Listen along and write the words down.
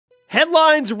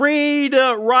Headlines read,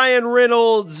 Ryan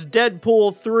Reynolds'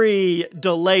 Deadpool 3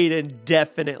 delayed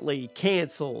indefinitely,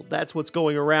 canceled. That's what's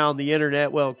going around the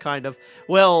internet. Well, kind of.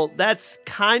 Well, that's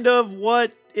kind of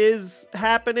what is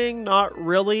happening. Not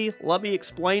really. Let me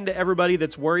explain to everybody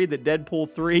that's worried that Deadpool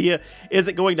 3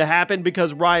 isn't going to happen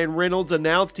because Ryan Reynolds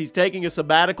announced he's taking a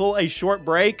sabbatical, a short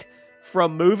break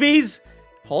from movies.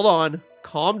 Hold on.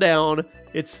 Calm down.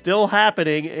 It's still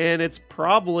happening, and it's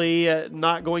probably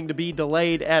not going to be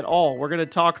delayed at all. We're going to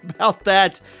talk about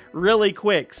that really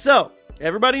quick. So,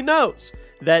 everybody knows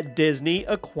that Disney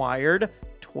acquired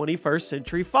 21st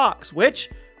Century Fox, which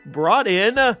brought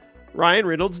in Ryan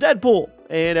Reynolds' Deadpool.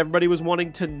 And everybody was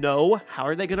wanting to know, how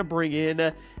are they going to bring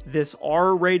in this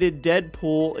R-rated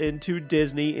Deadpool into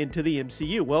Disney, into the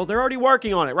MCU? Well, they're already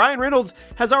working on it. Ryan Reynolds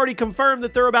has already confirmed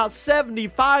that they're about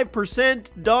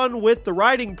 75% done with the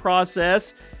writing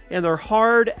process, and they're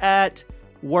hard at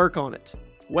work on it.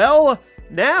 Well,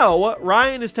 now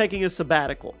Ryan is taking a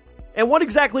sabbatical. And what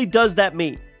exactly does that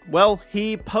mean? Well,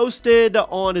 he posted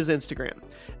on his Instagram.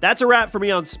 That's a wrap for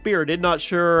me on Spirited. Not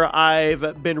sure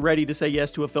I've been ready to say yes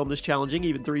to a film this challenging,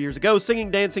 even 3 years ago. Singing,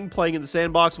 dancing, playing in the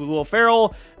sandbox with Will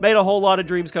Ferrell made a whole lot of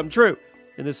dreams come true.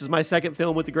 And this is my second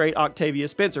film with the great Octavia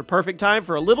Spencer. Perfect time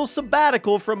for a little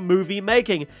sabbatical from movie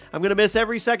making. I'm going to miss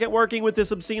every second working with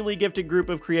this obscenely gifted group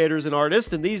of creators and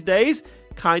artists, and these days,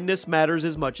 kindness matters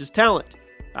as much as talent.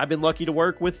 I've been lucky to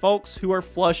work with folks who are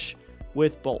flush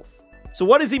with both. So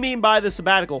what does he mean by the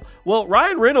sabbatical? Well,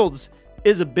 Ryan Reynolds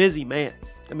is a busy man.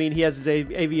 I mean, he has his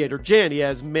Aviator Gin, he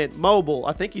has Mint Mobile.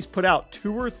 I think he's put out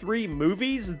 2 or 3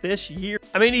 movies this year.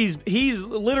 I mean, he's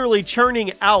literally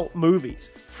churning out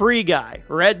movies. Free Guy.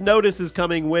 Red Notice is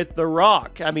coming with The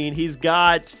Rock. I mean, he's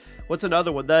got, what's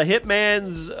another one? The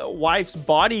Hitman's Wife's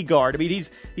Bodyguard. I mean,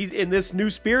 he's in this new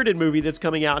Spirited movie that's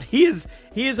coming out. He is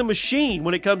a machine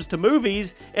when it comes to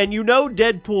movies, and you know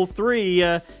Deadpool 3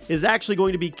 is actually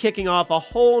going to be kicking off a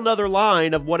whole nother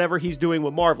line of whatever he's doing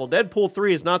with Marvel. Deadpool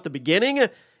 3 is not the beginning,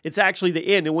 it's actually the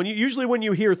end. And usually when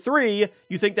you hear 3,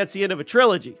 you think that's the end of a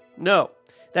trilogy. No,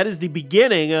 that is the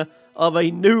beginning of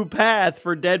a new path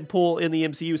for Deadpool in the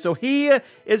MCU. So he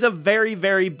is a very,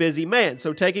 very busy man.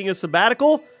 So taking a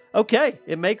sabbatical, okay,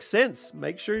 it makes sense.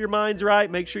 Make sure your mind's right.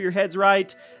 Make sure your head's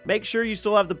right. Make sure you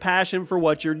still have the passion for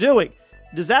what you're doing.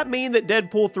 Does that mean that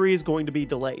Deadpool 3 is going to be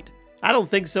delayed? I don't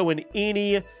think so in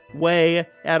any way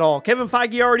at all. Kevin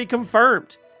Feige already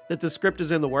confirmed that the script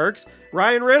is in the works.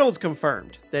 Ryan Reynolds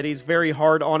confirmed that he's very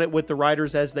hard on it with the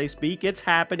writers as they speak. It's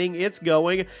happening. It's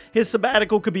going. His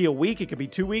sabbatical could be a week. It could be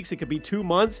 2 weeks. It could be 2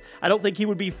 months. I don't think he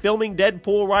would be filming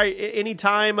Deadpool right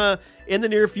anytime in the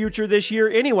near future this year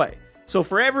anyway. So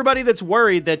for everybody that's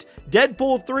worried that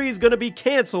Deadpool 3 is going to be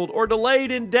canceled or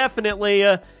delayed indefinitely,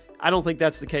 I don't think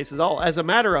that's the case at all. As a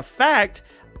matter of fact,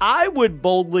 I would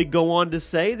boldly go on to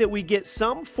say that we get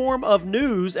some form of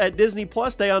news at Disney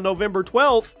Plus Day on November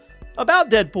 12th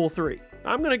about Deadpool 3.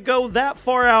 I'm going to go that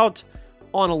far out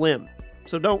on a limb.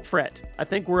 So don't fret. I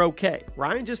think we're okay.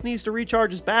 Ryan just needs to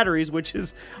recharge his batteries, which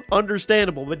is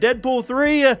understandable. But Deadpool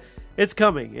 3, it's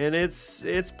coming, and it's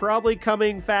probably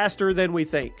coming faster than we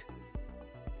think.